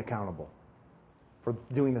morally accountable for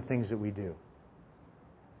doing the things that we do.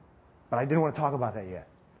 But I didn't want to talk about that yet.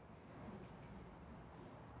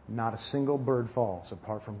 Not a single bird falls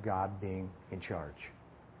apart from God being in charge.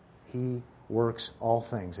 He works all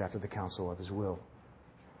things after the counsel of His will.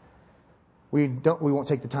 We won't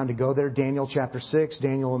take the time to go there. Daniel chapter 6,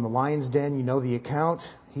 Daniel in the lion's den, you know the account.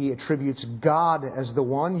 He attributes God as the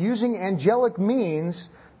one, using angelic means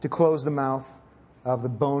to close the mouth of the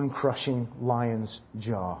bone-crushing lion's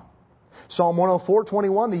jaw. Psalm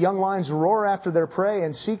 104:21, the young lions roar after their prey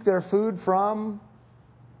and seek their food from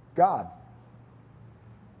God.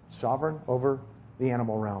 Sovereign over the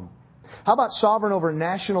animal realm. How about sovereign over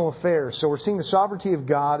national affairs? So we're seeing the sovereignty of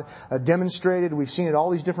God demonstrated. We've seen it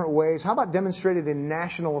all these different ways. How about demonstrated in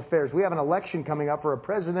national affairs? We have an election coming up for a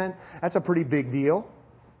president. That's a pretty big deal.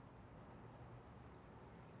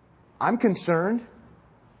 I'm concerned.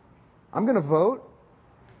 I'm going to vote.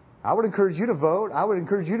 I would encourage you to vote. I would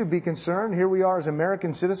encourage you to be concerned. Here we are as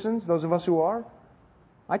American citizens, those of us who are.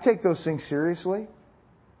 I take those things seriously.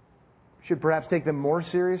 Should perhaps take them more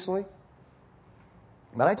seriously.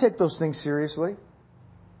 But I take those things seriously.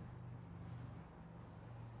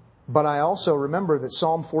 But I also remember that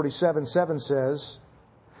Psalm 47:7 says,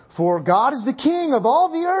 "For God is the King of all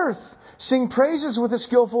the earth. Sing praises with a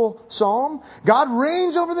skillful psalm. God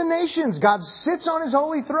reigns over the nations. God sits on His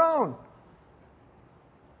holy throne."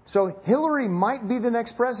 So Hillary might be the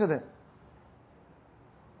next president.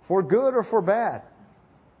 For good or for bad.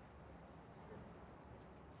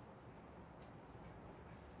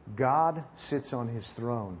 God sits on His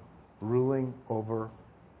throne, ruling over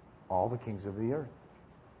all the kings of the earth.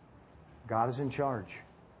 God is in charge.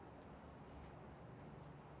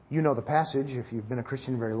 You know the passage, if you've been a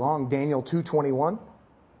Christian very long, Daniel 2:21.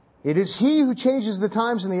 It is He who changes the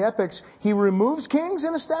times and the epochs. He removes kings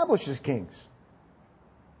and establishes kings.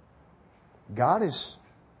 God is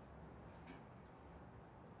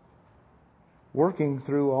working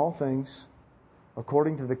through all things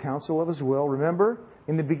according to the counsel of His will. Remember,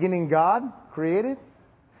 in the beginning God created.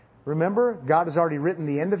 Remember, God has already written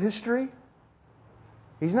the end of history.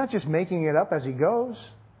 He's not just making it up as He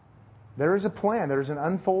goes. There is a plan. There is an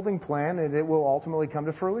unfolding plan, and it will ultimately come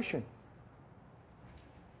to fruition.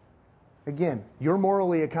 Again, you're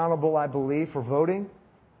morally accountable, I believe, for voting,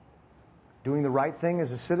 doing the right thing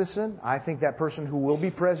as a citizen. I think that person who will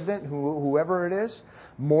be president, whoever it is,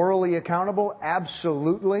 morally accountable,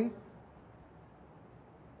 absolutely.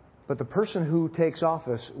 But the person who takes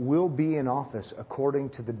office will be in office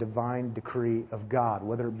according to the divine decree of God,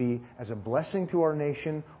 whether it be as a blessing to our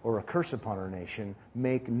nation or a curse upon our nation.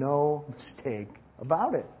 Make no mistake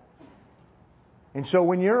about it. And so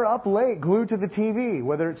when you're up late, glued to the TV,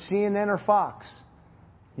 whether it's CNN or Fox,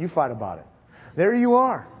 you fight about it. There you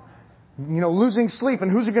are. Losing sleep, and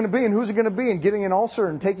who's it going to be, and who's it going to be, and getting an ulcer,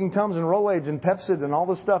 and taking Tums and Rolaids and Pepsid and all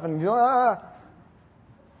this stuff, and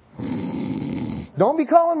Don't be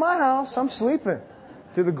calling my house. I'm sleeping.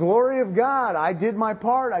 To the glory of God. I did my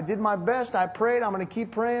part. I did my best. I prayed. I'm going to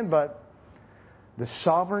keep praying. But the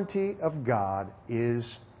sovereignty of God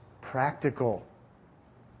is practical.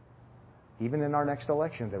 Even in our next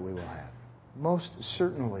election that we will have. Most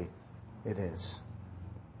certainly it is.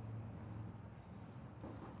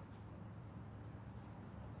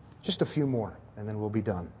 Just a few more, and then we'll be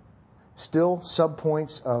done. Still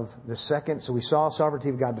subpoints of the second. So we saw sovereignty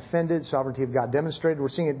of God defended, sovereignty of God demonstrated. We're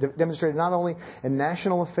seeing it demonstrated not only in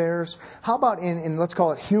national affairs. How about in let's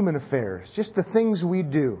call it human affairs? Just the things we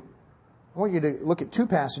do. I want you to look at two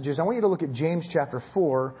passages. I want you to look at James chapter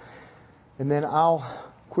 4, and then I'll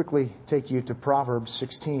quickly take you to Proverbs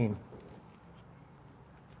 16.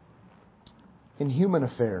 In human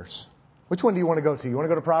affairs. Which one do you want to go to? You want to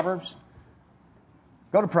go to Proverbs?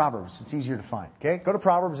 Go to Proverbs. It's easier to find. Okay? Go to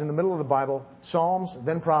Proverbs in the middle of the Bible. Psalms,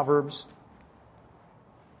 then Proverbs.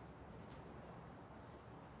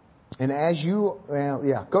 And as you,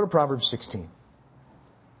 go to Proverbs 16.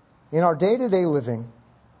 In our day-to-day living,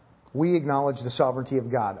 we acknowledge the sovereignty of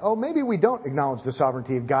God. Oh, maybe we don't acknowledge the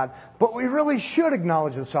sovereignty of God, but we really should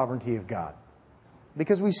acknowledge the sovereignty of God.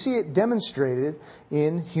 Because we see it demonstrated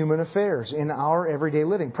in human affairs, in our everyday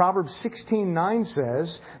living. Proverbs 16:9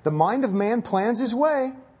 says, "The mind of man plans his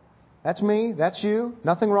way." That's me, that's you.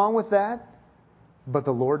 Nothing wrong with that. But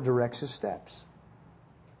the Lord directs his steps.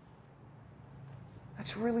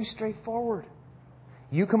 That's really straightforward.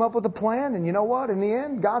 You come up with a plan, and you know what? In the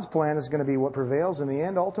end, God's plan is going to be what prevails. In the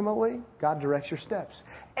end, ultimately, God directs your steps.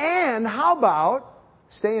 And how about,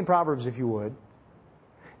 stay in Proverbs if you would,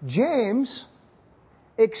 James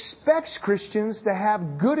expects Christians to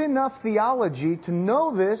have good enough theology to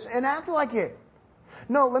know this and act like it.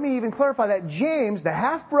 No, let me even clarify that. James, the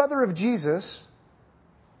half-brother of Jesus,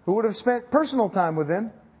 who would have spent personal time with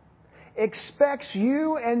him, expects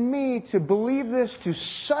you and me to believe this to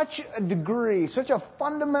such a degree, such a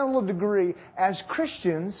fundamental degree as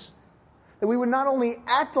Christians, that we would not only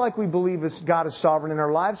act like we believe God is sovereign in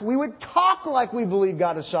our lives, we would talk like we believe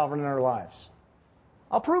God is sovereign in our lives.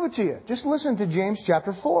 I'll prove it to you. Just listen to James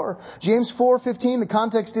chapter 4. James 4:15, the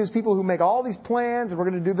context is people who make all these plans, and we're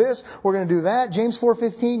going to do this, we're going to do that. James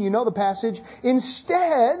 4:15, you know the passage.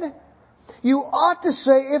 Instead, you ought to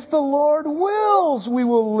say, if the Lord wills, we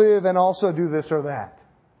will live and also do this or that.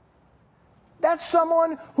 That's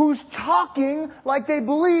someone who's talking like they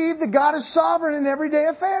believe that God is sovereign in everyday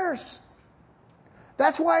affairs.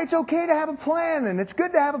 That's why it's okay to have a plan, and it's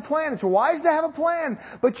good to have a plan. It's wise to have a plan.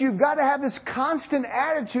 But you've got to have this constant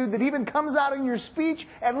attitude that even comes out in your speech,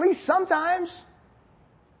 at least sometimes.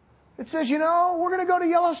 It says, we're going to go to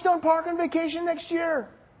Yellowstone Park on vacation next year,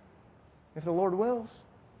 if the Lord wills.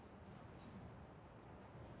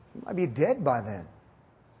 You might be dead by then.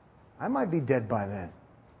 I might be dead by then.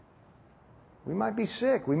 We might be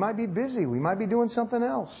sick. We might be busy. We might be doing something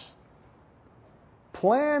else.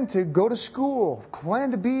 Plan to go to school.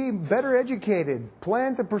 Plan to be better educated.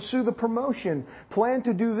 Plan to pursue the promotion. Plan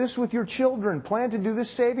to do this with your children. Plan to do this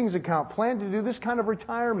savings account. Plan to do this kind of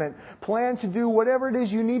retirement. Plan to do whatever it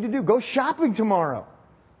is you need to do. Go shopping tomorrow.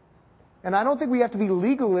 And I don't think we have to be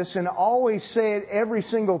legalists and always say it every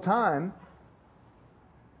single time.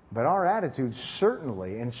 But our attitude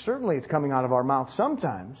certainly it's coming out of our mouth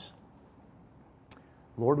sometimes,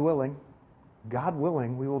 Lord willing, God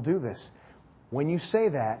willing, we will do this. When you say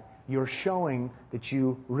that, you're showing that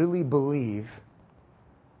you really believe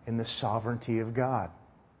in the sovereignty of God.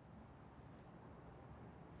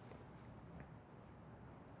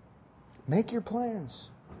 Make your plans,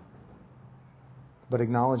 but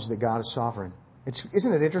acknowledge that God is sovereign.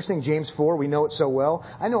 Isn't it interesting, James 4, we know it so well.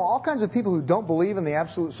 I know all kinds of people who don't believe in the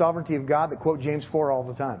absolute sovereignty of God that quote James 4 all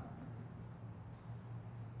the time.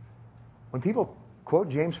 When people quote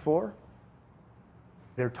James 4,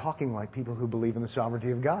 they're talking like people who believe in the sovereignty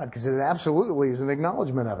of God, because it absolutely is an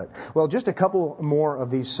acknowledgement of it. Well, just a couple more of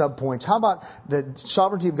these subpoints. How about the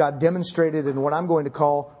sovereignty of God demonstrated in what I'm going to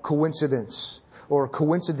call coincidence or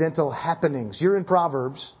coincidental happenings? You're in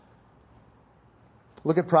Proverbs.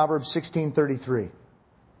 Look at Proverbs 16:33.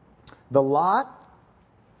 The lot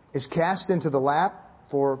is cast into the lap.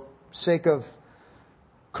 For sake of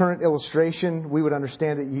current illustration, we would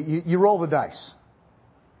understand it. You roll the dice.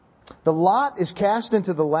 The lot is cast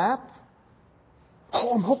into the lap.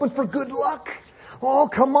 Oh, I'm hoping for good luck. Oh,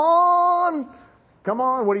 come on. Come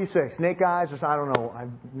on. What do you say? Snake eyes? Or I don't know.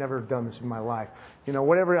 I've never done this in my life.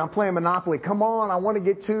 Whatever. I'm playing Monopoly. Come on. I want to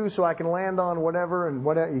get 2 so I can land on whatever. And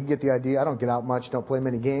whatever. You get the idea. I don't get out much. Don't play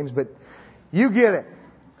many games. But you get it.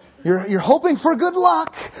 You're hoping for good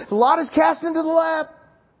luck. The lot is cast into the lap.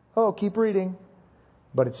 Oh, keep reading.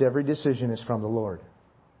 But its every decision is from the Lord.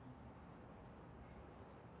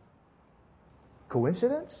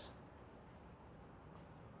 Coincidence?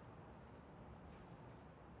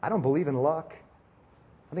 I don't believe in luck.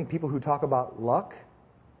 I think people who talk about luck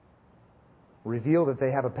reveal that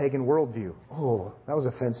they have a pagan worldview. Oh, that was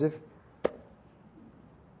offensive.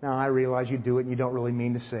 Now, I realize you do it and you don't really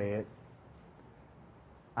mean to say it.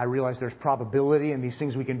 I realize there's probability and these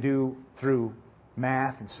things we can do through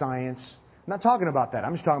math and science. I'm not talking about that.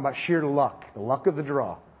 I'm just talking about sheer luck, the luck of the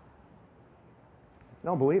draw. I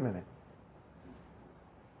don't believe in it.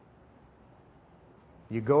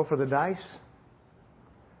 You go for the dice.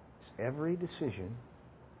 It's every decision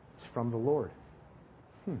is from the Lord.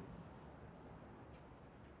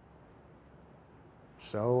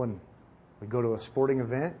 So, when we go to a sporting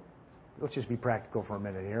event, let's just be practical for a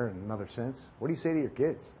minute here in another sense. What do you say to your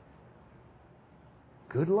kids?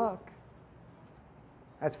 Good luck.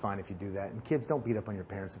 That's fine if you do that. And kids, don't beat up on your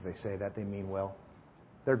parents if they say that. They mean well.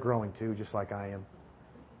 They're growing too, just like I am.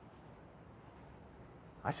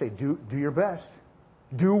 I say do your best.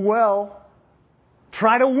 Do well.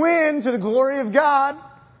 Try to win to the glory of God.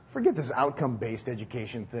 Forget this outcome-based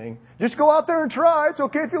education thing. Just go out there and try. It's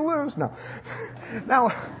okay if you lose. No. Now,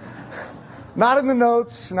 not in the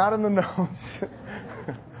notes. Not in the notes.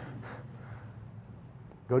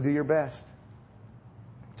 Go do your best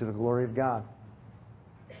to the glory of God.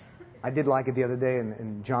 I did like it the other day,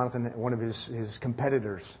 and Jonathan, one of his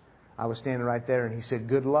competitors, I was standing right there, and he said,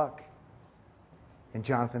 good luck. And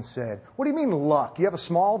Jonathan said, what do you mean luck? You have a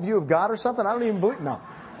small view of God or something? I don't even believe... No.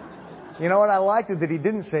 You know what? I liked it that he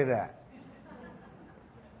didn't say that.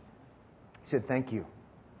 He said, thank you.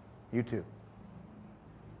 You too.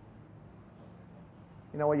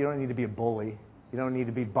 You know what? You don't need to be a bully. You don't need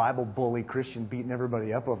to be Bible bully Christian beating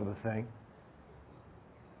everybody up over the thing.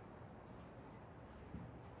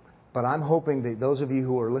 But I'm hoping that those of you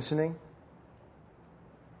who are listening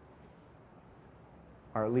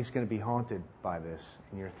are at least going to be haunted by this.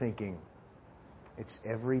 And you're thinking, it's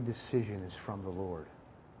every decision is from the Lord.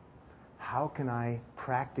 How can I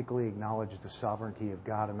practically acknowledge the sovereignty of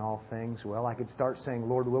God in all things? Well, I could start saying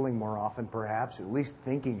Lord willing more often, perhaps, at least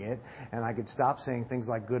thinking it. And I could stop saying things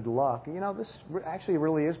like good luck. You know, this actually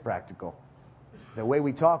really is practical. The way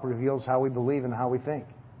we talk reveals how we believe and how we think.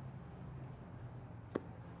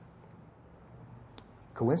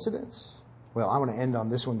 Coincidence? Well, I want to end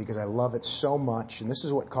on this one because I love it so much. And this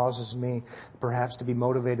is what causes me perhaps to be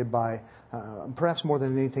motivated by, perhaps more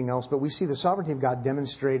than anything else. But we see the sovereignty of God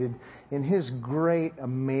demonstrated in His great,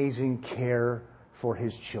 amazing care for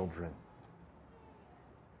His children.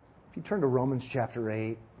 If you turn to Romans chapter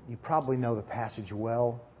 8, you probably know the passage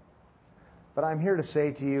well. But I'm here to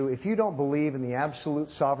say to you, if you don't believe in the absolute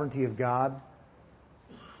sovereignty of God,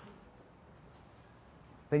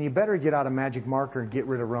 then you better get out a magic marker and get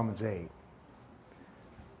rid of Romans 8.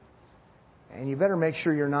 And you better make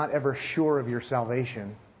sure you're not ever sure of your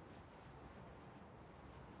salvation.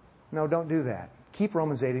 No, don't do that. Keep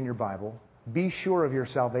Romans 8 in your Bible. Be sure of your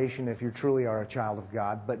salvation if you truly are a child of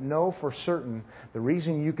God. But know for certain the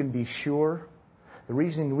reason you can be sure, the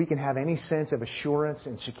reason we can have any sense of assurance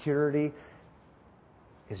and security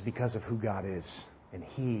is because of who God is. And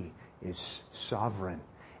He is sovereign.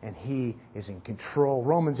 And He is in control.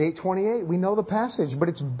 Romans 8:28, we know the passage, but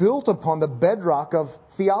it's built upon the bedrock of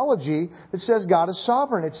theology that says God is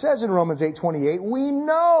sovereign. It says in Romans 8:28, we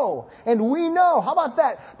know, and we know. How about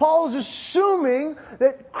that? Paul is assuming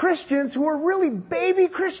that Christians who are really baby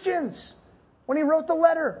Christians when he wrote the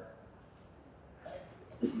letter.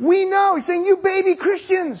 We know. He's saying, you baby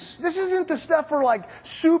Christians. This isn't the stuff for like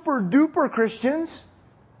super duper Christians.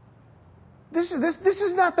 This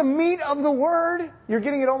is not the meat of the Word you're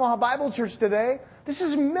getting at Omaha Bible Church today. This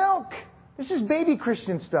is milk. This is baby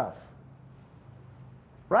Christian stuff.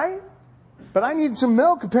 Right? But I need some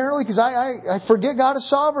milk apparently because I forget God is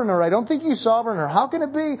sovereign, or I don't think He's sovereign, or how can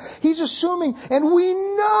it be? He's assuming, and we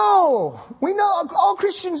know, all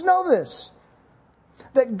Christians know this,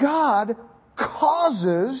 that God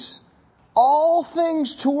causes all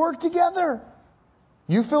things to work together.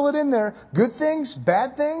 You fill it in there. Good things,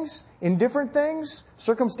 bad things, indifferent things,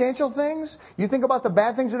 circumstantial things. You think about the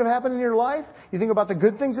bad things that have happened in your life. You think about the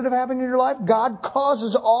good things that have happened in your life. God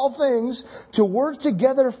causes all things to work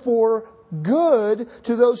together for good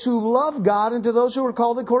to those who love God and to those who are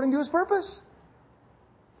called according to His purpose.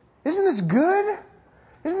 Isn't this good?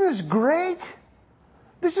 Isn't this great?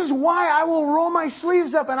 This is why I will roll my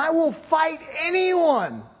sleeves up and I will fight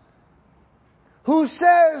anyone who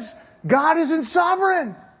says God isn't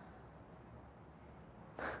sovereign.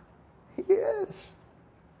 He is.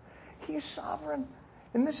 He is sovereign.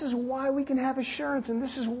 And this is why we can have assurance. And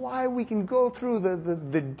this is why we can go through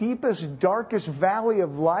the deepest, darkest valley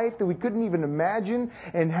of life that we couldn't even imagine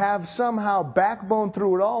and have somehow backbone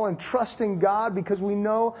through it all and trust in God because we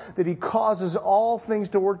know that He causes all things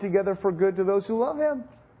to work together for good to those who love Him.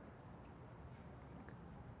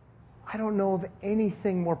 I don't know of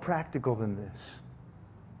anything more practical than this.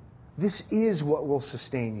 This is what will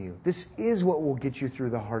sustain you. This is what will get you through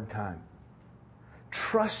the hard time.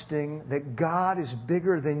 Trusting that God is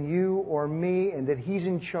bigger than you or me and that He's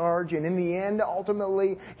in charge. And in the end,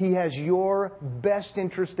 ultimately, He has your best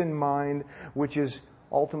interest in mind, which is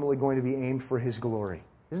ultimately going to be aimed for His glory.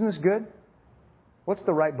 Isn't this good? What's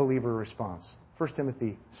the right believer response? 1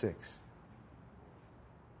 Timothy 6.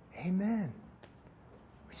 Amen.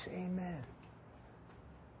 We say amen.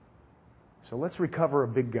 So let's recover a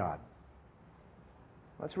big God.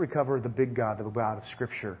 Let's recover the big God, the God of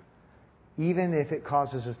Scripture. Even if it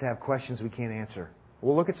causes us to have questions we can't answer.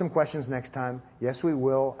 We'll look at some questions next time. Yes, we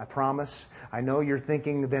will. I promise. I know you're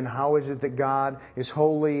thinking, then how is it that God is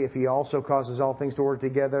holy if He also causes all things to work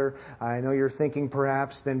together? I know you're thinking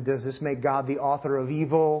perhaps, then does this make God the author of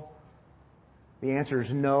evil? The answer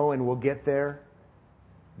is no, and we'll get there.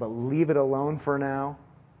 But leave it alone for now.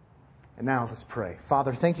 And now let's pray.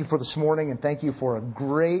 Father, thank you for this morning, and thank you for a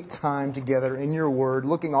great time together in your Word,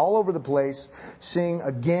 looking all over the place, seeing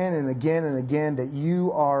again and again and again that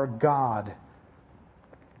you are God.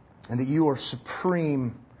 And that you are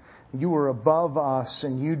supreme, you are above us,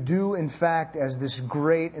 and you do, in fact, as this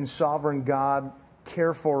great and sovereign God,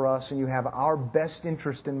 care for us, and you have our best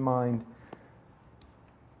interest in mind.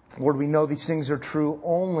 Lord, we know these things are true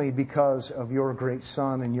only because of your great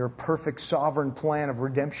Son and your perfect sovereign plan of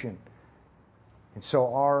redemption. And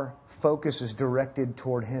so our focus is directed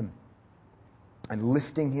toward Him and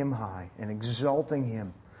lifting Him high and exalting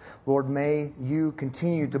Him. Lord, may you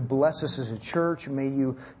continue to bless us as a church. May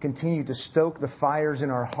you continue to stoke the fires in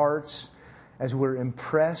our hearts as we're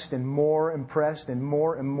impressed and more impressed and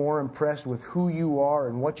more impressed with who you are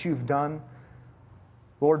and what you've done.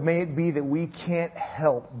 Lord, may it be that we can't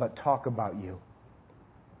help but talk about you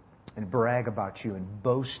and brag about you and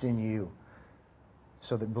boast in you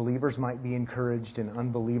so that believers might be encouraged and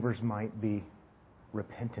unbelievers might be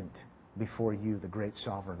repentant before you, the great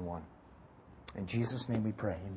sovereign one. In Jesus' name we pray. Amen.